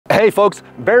Hey folks,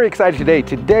 very excited today.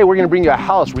 Today we're gonna bring you a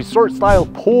house, resort style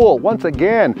pool, once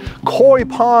again, koi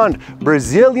pond,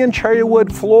 Brazilian cherry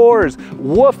wood floors,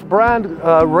 Wolf brand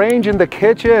range in the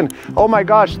kitchen. Oh my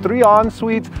gosh, 3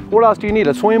 en-suites. What else do you need?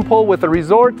 A swimming pool with a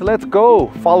resort? Let's go,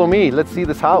 follow me, let's see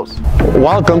this house.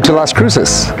 Welcome to Las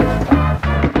Cruces.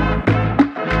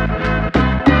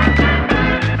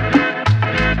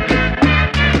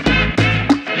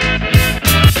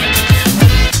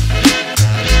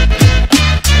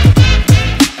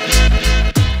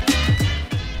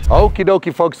 Okie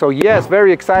dokie folks, so yes,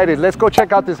 very excited. Let's go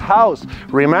check out this house.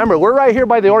 Remember, we're right here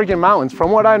by the Oregon Mountains.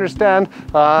 From what I understand,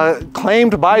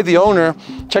 claimed by the owner.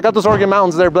 Check out those Oregon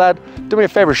Mountains there, Vlad. Do me a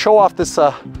favor, show off this,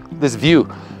 this view.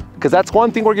 Because that's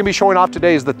one thing we're gonna be showing off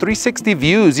today is the 360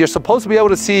 views. You're supposed to be able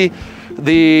to see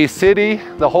the city,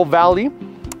 the whole valley.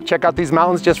 Check out these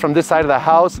mountains just from this side of the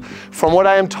house. From what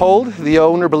I am told, the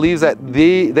owner believes that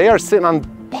they are sitting on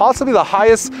possibly the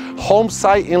highest home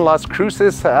site in Las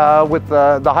Cruces with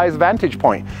the highest vantage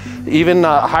point, even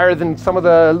higher than some of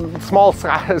the small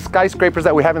skyscrapers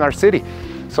that we have in our city.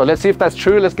 So let's see if that's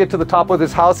true. Let's get to the top of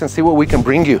this house and see what we can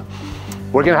bring you.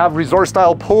 We're gonna have resort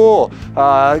style pool,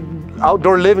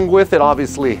 outdoor living with it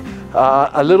obviously,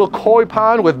 a little koi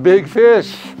pond with big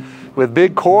fish, with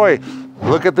big koi.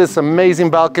 Look at this amazing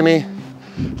balcony.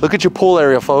 Look at your pool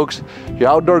area, folks. Your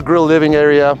outdoor grill living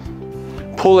area.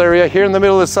 Pool area here in the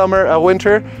middle of summer,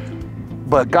 winter.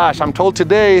 But gosh, I'm told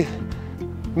today,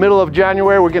 middle of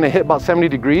January, we're gonna hit about 70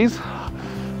 degrees.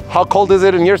 How cold is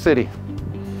it in your city?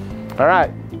 All right,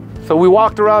 so we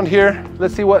walked around here.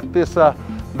 Let's see what this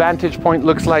vantage point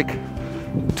looks like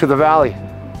to the valley.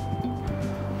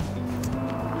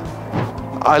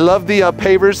 I love the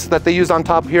pavers that they use on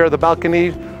top here of the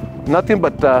balcony. Nothing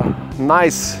but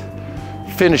nice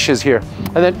finishes here.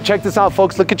 And then check this out,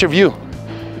 folks, look at your view.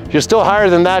 You're still higher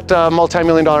than that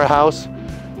multi-million-dollar house.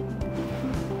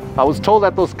 I was told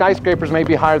that those skyscrapers may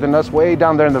be higher than us way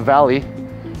down there in the valley,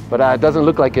 but it doesn't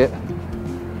look like it.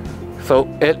 So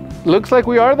it looks like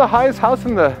we are the highest house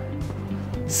in the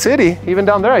city. Even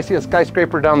down there, I see a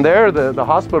skyscraper down there, the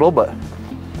hospital, but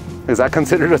is that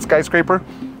considered a skyscraper?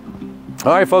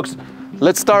 All right, folks,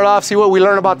 let's start off, see what we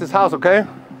learn about this house, okay?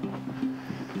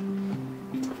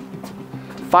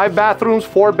 5 bathrooms,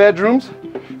 4 bedrooms.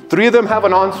 3 of them have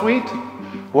an ensuite.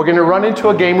 We're gonna run into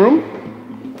a game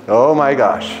room. Oh my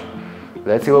gosh.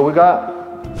 Let's see what we got.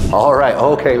 All right,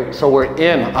 okay, so we're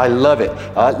in, I love it.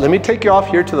 Let me take you off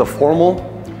here to the formal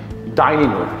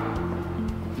dining room.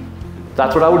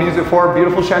 That's what I would use it for,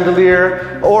 beautiful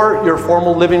chandelier, or your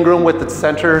formal living room with its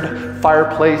centered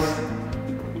fireplace.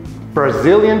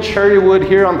 Brazilian cherry wood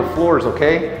here on the floors,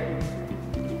 okay?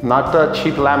 Not the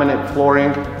cheap laminate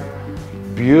flooring.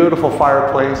 Beautiful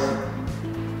fireplace.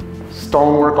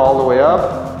 Stonework all the way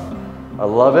up. I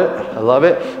love it, I love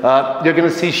it. You're gonna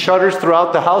see shutters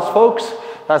throughout the house, folks.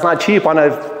 That's not cheap. On a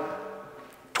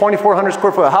 2,400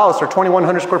 square foot house or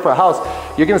 2,100 square foot house,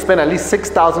 you're gonna spend at least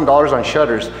 $6,000 on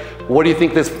shutters. What do you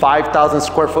think this 5,000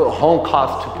 square foot home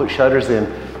costs to put shutters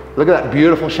in? Look at that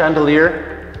beautiful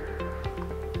chandelier.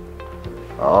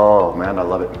 Oh man, I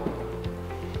love it.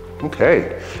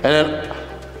 Okay, and then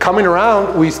coming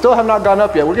around, we still have not gone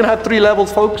up yet. We're gonna have 3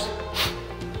 levels, folks.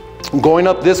 Going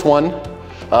up this one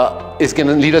is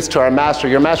gonna lead us to our master.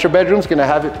 Your master bedroom's gonna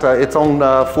have its own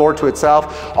floor to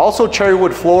itself. Also cherry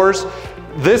wood floors.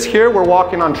 This here, we're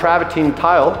walking on travertine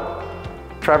tile.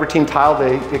 Travertine tile,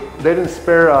 they didn't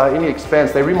spare any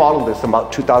expense. They remodeled this in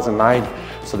about 2009,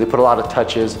 so they put a lot of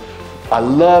touches. I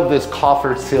love this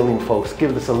coffered ceiling, folks.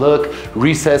 Give this a look.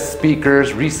 Recessed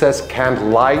speakers, recessed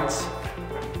canned lights.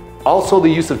 Also the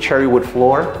use of cherry wood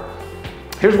floor.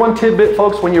 Here's one tidbit,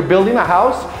 folks. When you're building a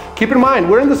house, keep in mind,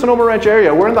 we're in the Sonoma Ranch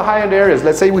area. We're in the high-end areas.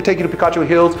 Let's say we take you to Picacho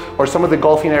Hills or some of the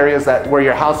golfing areas where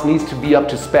your house needs to be up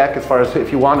to spec as far as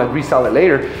if you want to resell it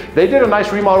later. They did a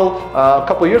nice remodel a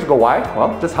couple of years ago. Why?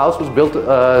 Well, this house was built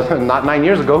not 9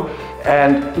 years ago.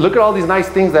 And look at all these nice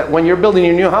things that when you're building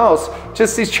your new house,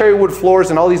 just these cherry wood floors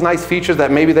and all these nice features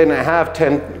that maybe they didn't have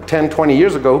 10, 20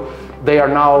 years ago, they are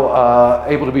now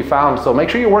able to be found. So make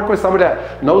sure you work with somebody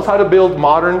that knows how to build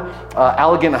modern,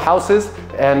 elegant houses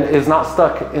and is not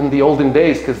stuck in the olden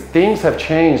days, because things have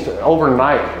changed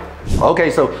overnight. Okay,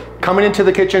 so coming into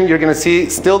the kitchen, you're gonna see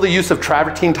still the use of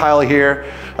travertine tile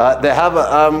here. They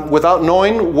have, without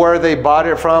knowing where they bought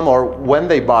it from or when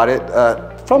they bought it,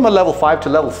 from a level 5 to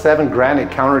level 7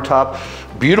 granite countertop.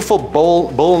 Beautiful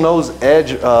bull nose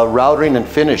edge routering and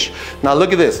finish. Now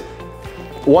look at this.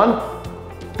 One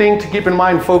thing to keep in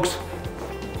mind, folks,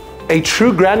 a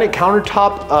true granite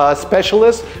countertop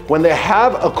specialist, when they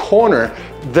have a corner,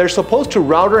 they're supposed to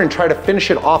router and try to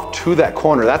finish it off to that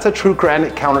corner. That's a true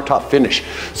granite countertop finish.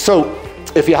 So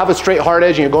if you have a straight hard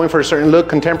edge and you're going for a certain look,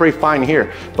 contemporary, fine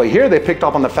here. But here they picked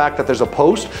up on the fact that there's a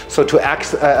post, so to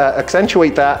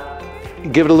accentuate that,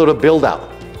 give it a little build out.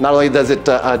 Not only does it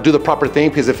do the proper thing,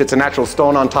 because if it's a natural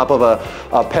stone on top of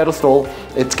a pedestal,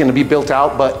 it's gonna be built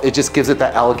out, but it just gives it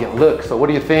that elegant look. So what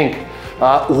do you think?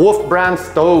 Wolf brand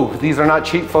stove. These are not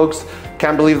cheap, folks.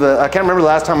 Can't believe I can't remember the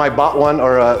last time I bought one,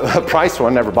 or a priced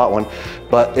one, never bought one.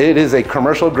 But it is a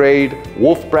commercial grade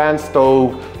Wolf brand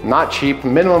stove, not cheap,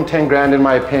 minimum 10 grand in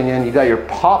my opinion. You got your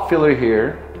pot filler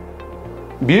here.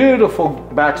 Beautiful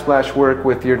backsplash work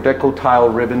with your deco tile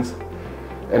ribbons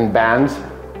and bands.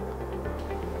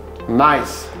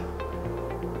 Nice,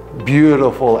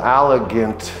 beautiful,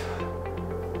 elegant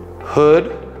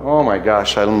hood. Oh my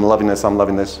gosh, I'm loving this, I'm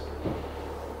loving this.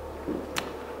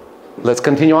 Let's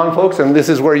continue on, folks, and this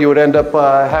is where you would end up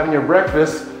having your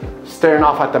breakfast, staring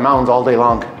off at the mountains all day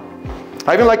long.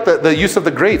 I even like the use of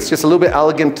the grates, just a little bit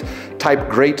elegant type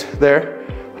grate there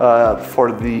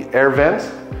for the air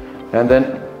vents. And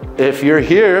then if you're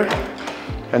here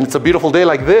and it's a beautiful day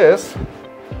like this,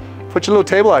 put your little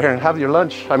table out here and have your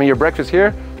lunch. I mean, your breakfast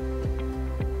here.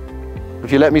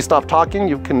 If you let me stop talking,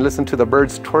 you can listen to the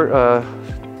birds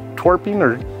twerping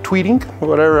or tweeting,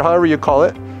 whatever, however you call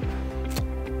it.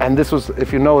 And this was,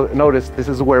 if you notice, this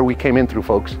is where we came in through,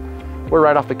 folks. We're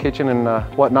right off the kitchen and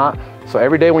whatnot. So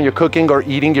every day when you're cooking or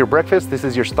eating your breakfast, this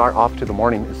is your start off to the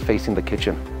morning, is facing the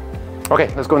kitchen.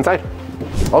 Okay, let's go inside.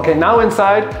 Okay, now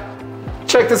inside,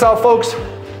 check this out, folks.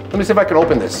 Let me see if I can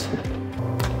open this.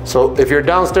 So if you're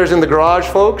downstairs in the garage,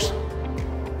 folks,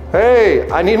 hey,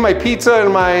 I need my pizza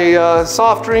and my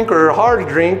soft drink or hard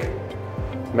drink.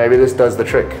 Maybe this does the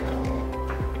trick.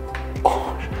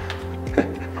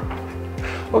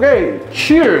 Okay,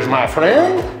 cheers, my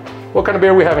friend. What kind of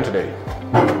beer are we having today?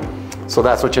 So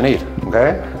that's what you need,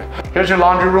 okay? Here's your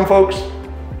laundry room, folks.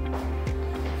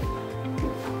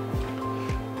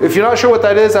 If you're not sure what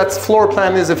that is, that's floor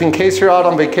plan is if in case you're out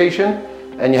on vacation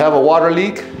and you have a water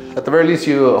leak, at the very least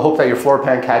you hope that your floor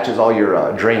pan catches all your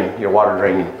your water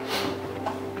draining.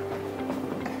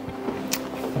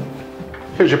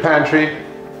 Here's your pantry.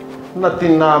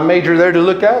 Nothing major there to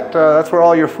look at. That's where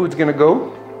all your food's gonna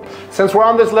go. Since we're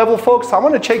on this level, folks, I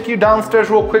want to take you downstairs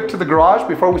real quick to the garage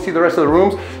before we see the rest of the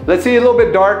rooms. Let's see, a little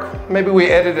bit dark. Maybe we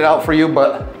edit it out for you,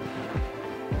 but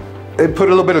it put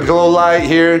a little bit of glow light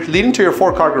here, leading to your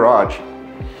 4-car garage.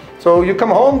 So you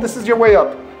come home, this is your way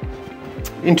up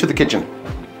into the kitchen.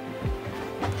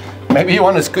 Maybe you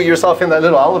want to scoot yourself in that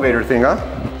little elevator thing, huh?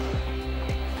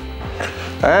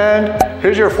 And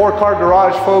here's your 4-car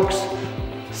garage, folks.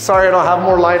 Sorry I don't have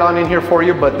more light on in here for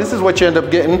you, but this is what you end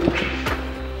up getting.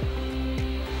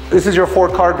 This is your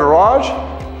 4-car garage.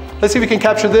 Let's see if we can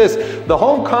capture this. The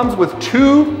home comes with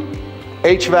 2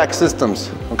 HVAC systems,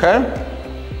 okay?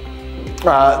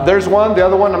 There's one, the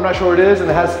other one, I'm not sure what it is, and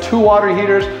it has 2 water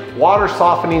heaters, water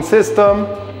softening system,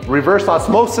 reverse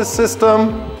osmosis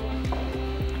system,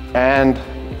 and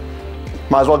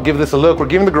might as well give this a look. We're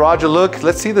giving the garage a look.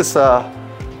 Let's see this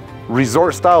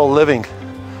resort style living.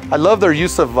 I love their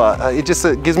use of, it just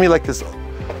gives me like this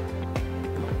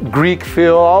Greek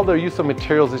feel. All their use of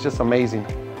materials is just amazing.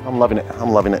 I'm loving it, I'm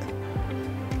loving it.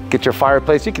 Get your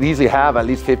fireplace. You could easily have at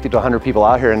least 50 to 100 people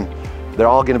out here and they're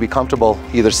all gonna be comfortable,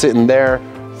 either sitting there,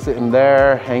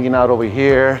 hanging out over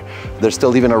here. There's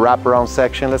still even a wraparound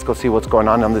section. Let's go see what's going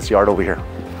on this yard over here.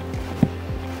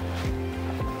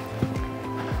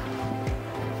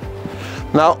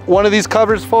 Now, one of these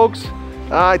covers, folks,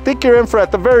 I think you're in for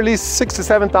at the very least $6,000 to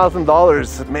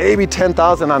 $7,000, maybe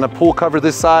 $10,000 on a pool cover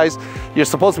this size. You're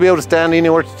supposed to be able to stand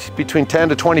anywhere between 10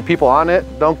 to 20 people on it.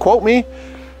 Don't quote me,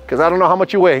 because I don't know how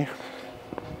much you weigh.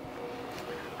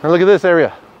 And look at this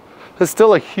area. It's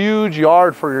still a huge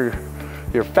yard for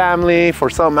your family, for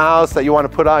something else that you want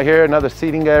to put out here, another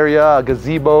seating area, a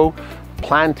gazebo,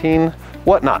 planting,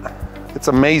 whatnot. It's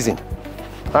amazing.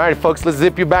 All right, folks, let's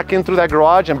zip you back in through that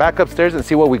garage and back upstairs and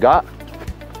see what we got.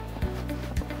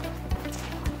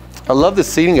 I love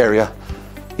this seating area.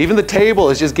 Even the table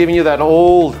is just giving you that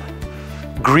old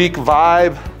Greek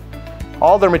vibe.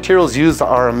 All their materials used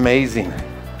are amazing.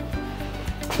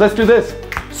 Let's do this.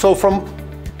 So from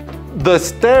the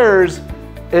stairs,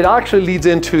 it actually leads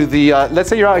into the, let's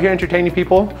say you're out here entertaining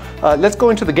people. Let's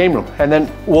go into the game room and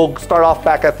then we'll start off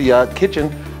back at the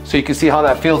kitchen so you can see how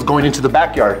that feels going into the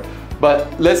backyard.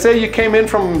 But let's say you came in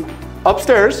from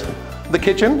upstairs, the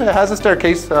kitchen, it has a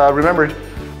staircase, remember,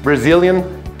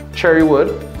 Brazilian cherry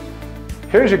wood.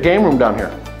 Here's your game room down here.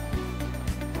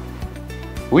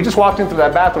 We just walked into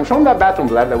that bathroom. Show them that bathroom,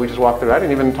 Vlad, that we just walked through. I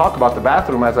didn't even talk about the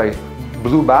bathroom as I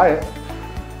blew by it.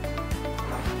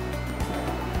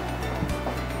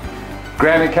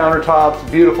 Granite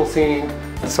countertops, beautiful scene.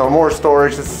 So more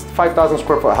storage. This 5,000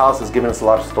 square foot house is giving us a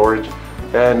lot of storage.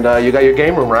 And you got your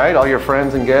game room, right? All your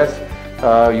friends and guests.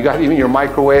 You got even your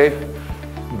microwave,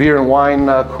 beer and wine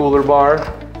cooler bar,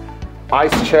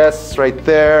 ice chests right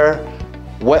there,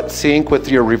 wet sink with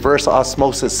your reverse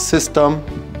osmosis system.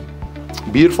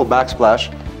 Beautiful backsplash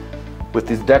with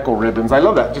these deco ribbons. I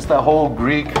love that, just that whole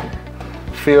Greek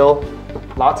feel.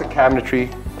 Lots of cabinetry.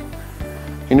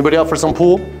 Anybody out for some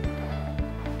pool?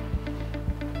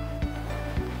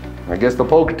 I guess the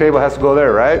poker table has to go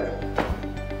there, right?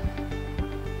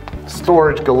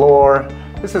 Storage galore.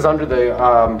 This is under the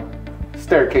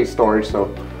staircase storage,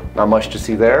 so not much to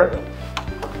see there.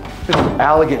 Just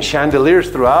elegant chandeliers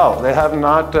throughout. They have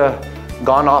not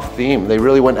gone off theme. They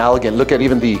really went elegant. Look at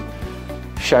even the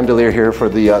chandelier here for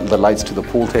the lights to the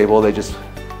pool table. They just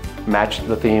matched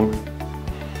the theme.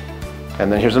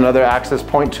 And then here's another access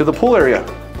point to the pool area.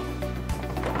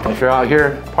 If you're out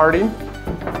here partying,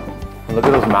 look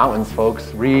at those mountains,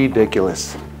 folks.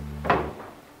 Ridiculous. I'm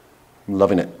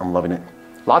loving it. I'm loving it.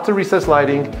 Lots of recessed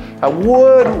lighting. I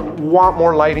would want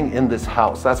more lighting in this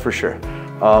house, that's for sure.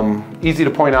 Easy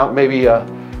to point out, maybe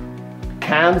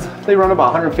cans. They run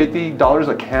about $150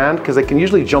 a can because they can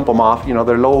usually jump them off. You know,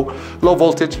 they're low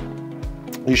voltage.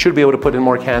 You should be able to put in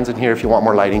more cans in here if you want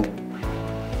more lighting.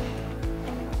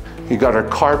 You got our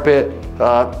carpet,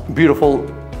 beautiful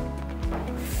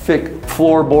thick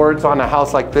floorboards on a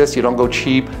house like this. You don't go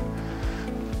cheap.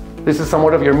 This is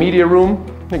somewhat of your media room,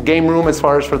 a game room as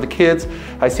far as for the kids.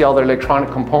 I see all their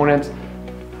electronic components.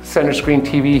 Center screen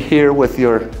TV here with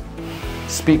your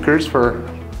speakers for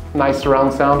nice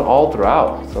surround sound all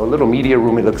throughout. So a little media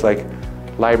room, it looks like.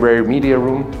 Library, media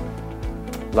room.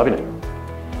 Loving it.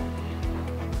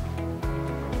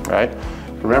 All right.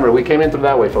 Remember, we came in through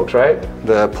that way, folks, right?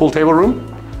 The pool table room.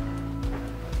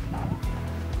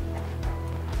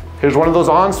 Here's one of those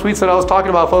en-suites that I was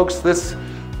talking about, folks. This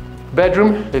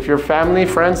bedroom, if your family,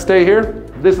 friends stay here,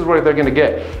 this is where they're gonna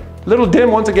get. Little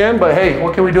dim once again, but hey,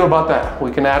 what can we do about that?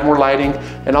 We can add more lighting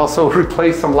and also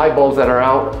replace some light bulbs that are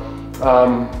out.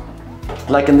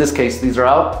 Like in this case, these are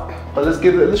out. But let's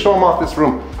show them off this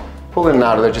room. Pull in and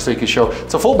out of there just so you can show.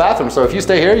 It's a full bathroom, so if you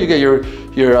stay here, you get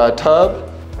your tub,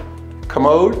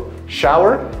 commode,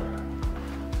 shower.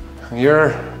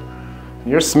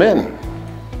 You're smitten.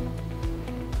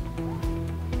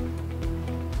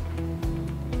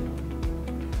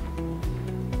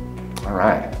 All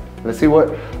right, let's see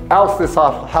what else this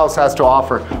house has to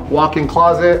offer. Walk-in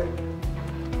closet,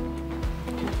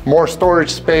 more storage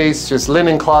space, just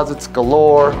linen closets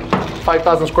galore.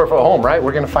 5,000 square foot home, right?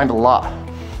 We're gonna find a lot.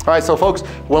 All right, so folks,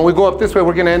 when we go up this way,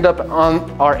 we're gonna end up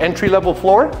on our entry-level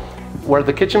floor where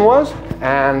the kitchen was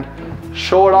and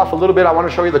show it off a little bit. I wanna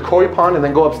show you the koi pond and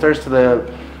then go upstairs to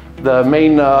the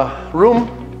main room.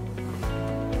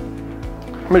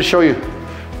 I'm gonna show you.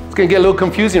 It's gonna get a little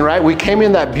confusing, right? We came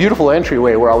in that beautiful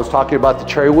entryway where I was talking about the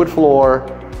cherry wood floor,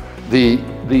 the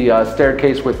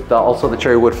staircase with also the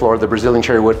cherry wood floor, the Brazilian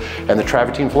cherry wood, and the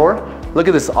travertine floor. Look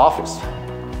at this office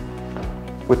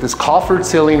with this coffered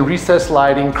ceiling, recessed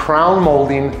lighting, crown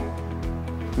molding,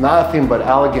 nothing but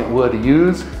elegant wood to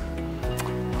use.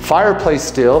 Fireplace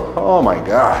still, oh my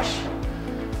gosh,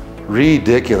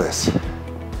 ridiculous.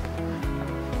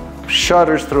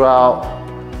 Shutters throughout.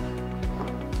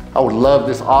 I would love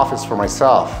this office for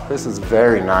myself. This is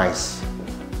very nice.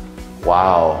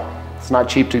 Wow. It's not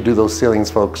cheap to do those ceilings,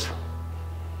 folks.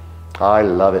 I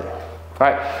love it. All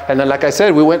right, and then like I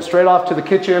said, we went straight off to the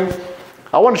kitchen.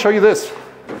 I want to show you this,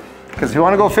 because if you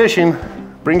want to go fishing,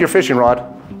 bring your fishing rod.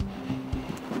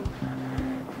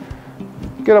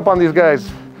 Get up on these guys.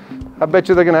 I bet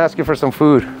you they're gonna ask you for some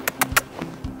food.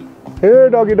 Here,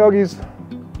 doggies.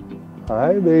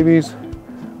 Hi, babies.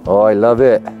 Oh, I love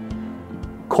it.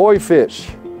 Koi fish.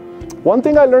 One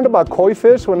thing I learned about koi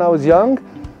fish when I was young,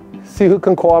 see who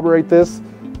can corroborate this,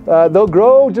 they'll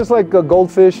grow just like a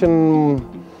goldfish and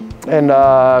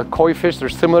koi fish. They're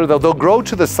similar. They'll grow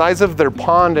to the size of their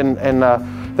pond and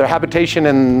their habitation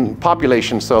and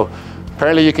population. So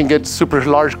apparently you can get super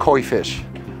large koi fish.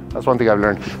 That's one thing I've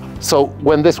learned. So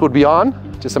when this would be on,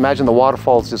 just imagine the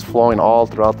waterfalls just flowing all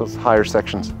throughout those higher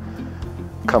sections.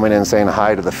 Coming in, saying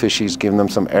hi to the fishies, giving them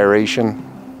some aeration.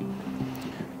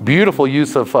 Beautiful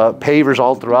use of pavers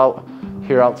all throughout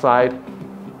here outside.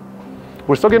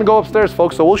 We're still gonna go upstairs,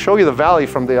 folks, so we'll show you the valley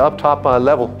from the up top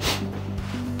level.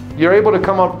 You're able to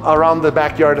come up around the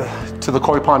backyard to the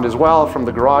koi pond as well from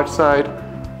the garage side.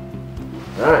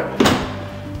 All right.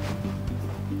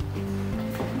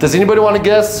 Does anybody want to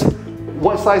guess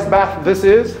what size bath this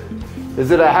is? Is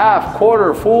it a half,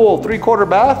 quarter, full, 3/4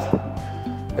 bath?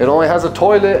 It only has a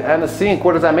toilet and a sink.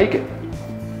 What does that make it?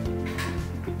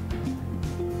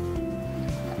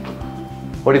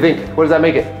 What do you think? What does that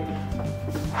make it?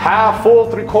 Half, full,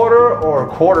 3/4, or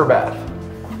quarter bath?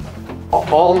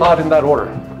 All not in that order.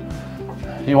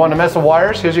 You want to mess with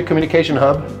wires? Here's your communication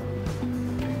hub.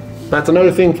 That's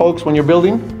another thing, folks, when you're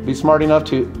building, be smart enough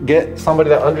to get somebody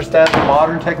that understands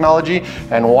modern technology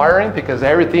and wiring, because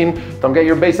everything, don't get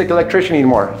your basic electrician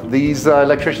anymore. These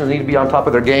electricians need to be on top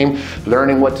of their game,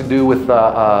 learning what to do with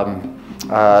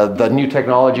the new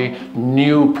technology,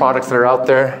 new products that are out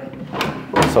there.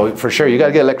 So for sure, you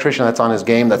gotta get an electrician that's on his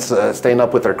game, that's staying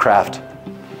up with their craft.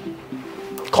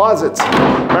 Closets.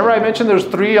 Remember I mentioned there's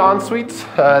 3 en-suites?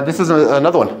 This is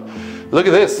another one. Look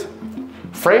at this.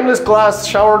 Frameless glass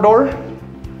shower door.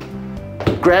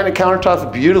 Granite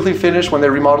countertops, beautifully finished when they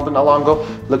remodeled it not long ago.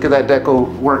 Look at that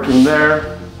deco work in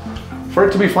there. For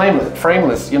it to be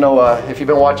frameless, you know, if you've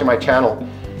been watching my channel,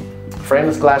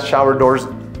 frameless glass shower doors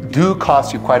do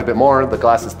cost you quite a bit more. The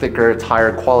glass is thicker, it's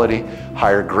higher quality,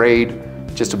 higher grade,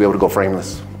 just to be able to go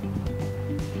frameless.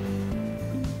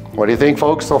 What do you think,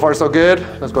 folks? So far so good?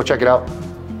 Let's go check it out.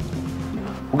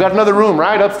 We got another room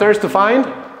right upstairs to find.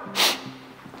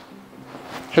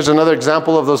 Here's another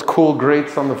example of those cool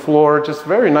grates on the floor. Just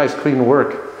very nice, clean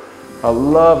work. I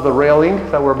love the railing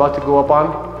that we're about to go up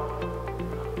on.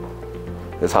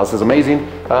 This house is amazing.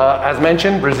 As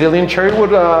mentioned, Brazilian cherry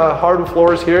wood hardwood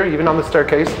floors here, even on the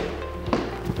staircase.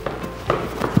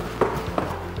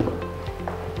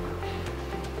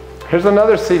 Here's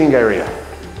another seating area.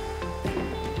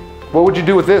 What would you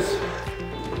do with this?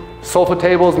 Sofa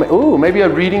tables, ooh, maybe a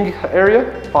reading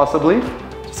area, possibly.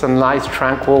 Just a nice,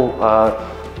 tranquil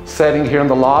setting here in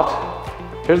the loft.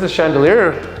 Here's the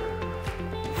chandelier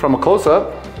from a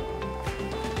close-up.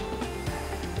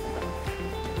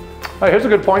 All right, here's a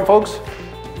good point, folks.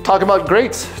 Talk about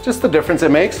grates, just the difference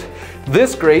it makes.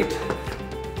 This grate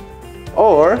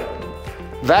or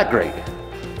that grate.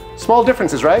 Small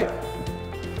differences, right?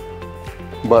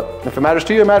 But if it matters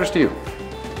to you, it matters to you.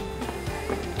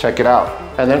 Check it out.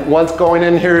 And then once going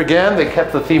in here again, they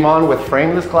kept the theme on with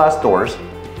frameless glass doors.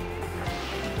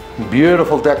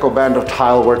 Beautiful deco band of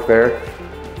tile work there.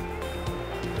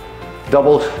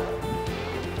 Double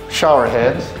shower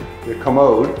heads, your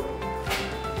commode.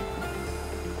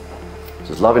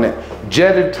 Just loving it.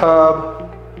 Jetted tub.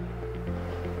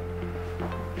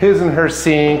 His and her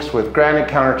sinks with granite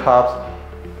countertops.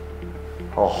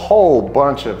 A whole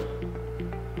bunch of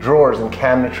drawers and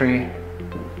cabinetry.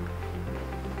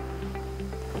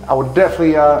 I would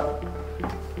definitely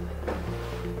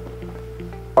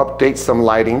update some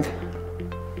lighting.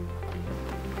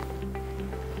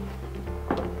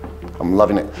 I'm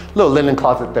loving it. Little linen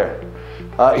closet there.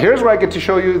 Here's where I get to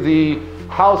show you the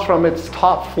house from its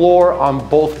top floor on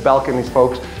both balconies,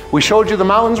 folks. We showed you the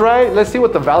mountains, right? Let's see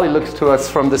what the valley looks to us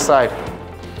from this side.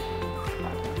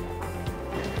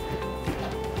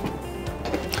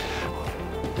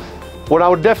 What I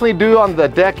would definitely do on the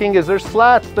decking is there's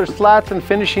slats and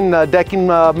finishing decking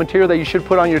material that you should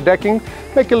put on your decking.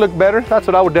 Make it look better. That's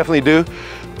what I would definitely do.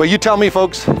 But you tell me,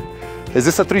 folks, is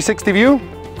this a 360 view?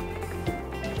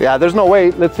 Yeah, there's no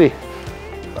way. Let's see.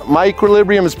 My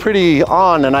equilibrium is pretty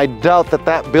on, and I doubt that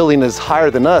that building is higher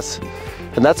than us.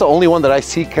 And that's the only one that I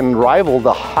see can rival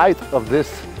the height of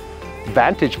this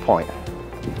vantage point.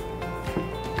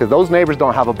 Because those neighbors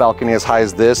don't have a balcony as high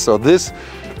as this, so this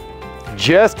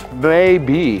just may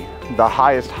be the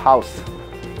highest house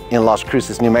in Las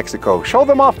Cruces, New Mexico. Show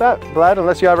them off that, Vlad,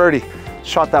 unless you have already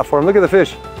shot that for them. Look at the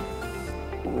fish.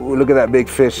 Ooh, look at that big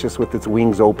fish just with its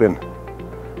wings open.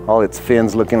 All its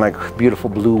fins looking like beautiful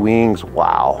blue wings.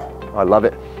 Wow, I love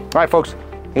it. All right, folks,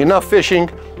 enough fishing.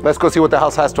 Let's go see what the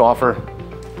house has to offer.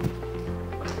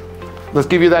 Let's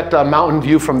give you that mountain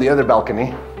view from the other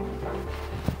balcony.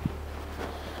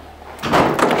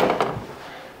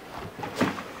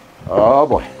 Oh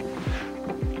boy.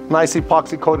 Nice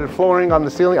epoxy coated flooring on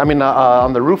the ceiling,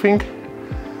 on the roofing.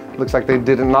 Looks like they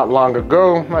did it not long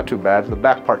ago. Not too bad. The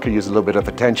back part could use a little bit of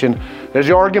attention. There's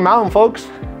your Oregon Mountain, folks.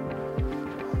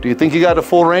 Do you think you got a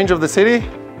full range of the city?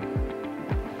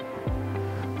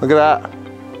 Look at that.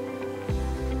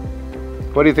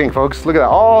 What do you think, folks? Look at that,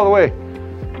 all the way.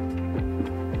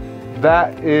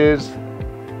 That is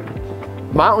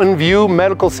Mountain View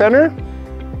Medical Center.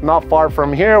 Not far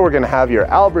from here, we're gonna have your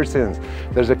Albertsons.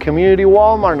 There's a community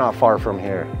Walmart not far from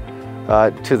here.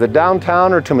 To the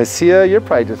downtown or to Mesilla, you're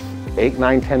probably just 8,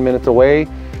 9, 10 minutes away.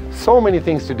 So many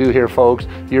things to do here, folks.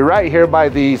 You're right here by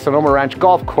the Sonoma Ranch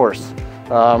Golf Course.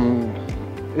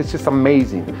 It's just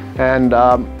amazing. And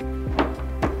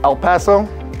El Paso,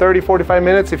 30-45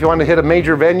 minutes. If you want to hit a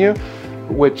major venue,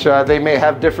 which they may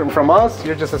have different from us,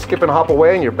 you're just a skip and hop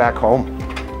away and you're back home.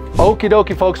 Okie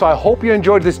dokie, folks, so I hope you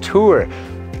enjoyed this tour.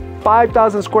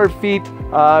 5,000 square feet.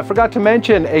 I forgot to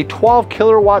mention a 12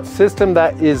 kilowatt system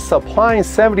that is supplying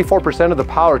 74% of the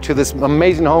power to this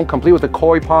amazing home, complete with a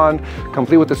koi pond,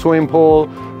 complete with the swimming pool,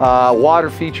 water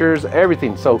features,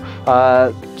 everything. So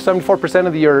 74%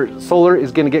 of your solar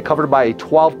is going to get covered by a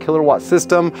 12 kilowatt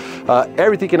system.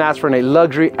 Everything you can ask for in a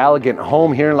luxury, elegant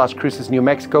home here in Las Cruces, New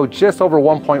Mexico, just over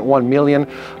 1.1 million.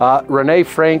 Renee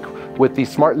Frank with the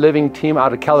Smart Living team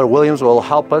out of Keller Williams will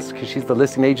help us because she's the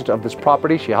listing agent of this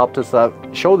property. She helped us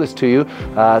show this to you.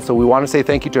 So we want to say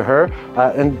thank you to her.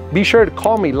 And be sure to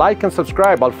call me, like and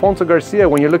subscribe. Alfonso Garcia,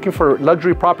 when you're looking for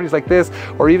luxury properties like this,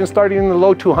 or even starting in the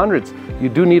low 200s, you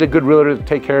do need a good realtor to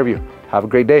take care of you. Have a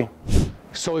great day.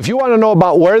 So if you want to know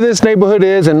about where this neighborhood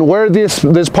is and where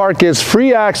this park is,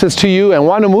 free access to you, and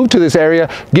want to move to this area,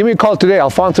 give me a call today.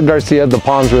 Alfonso Garcia, The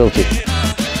Palms Realty.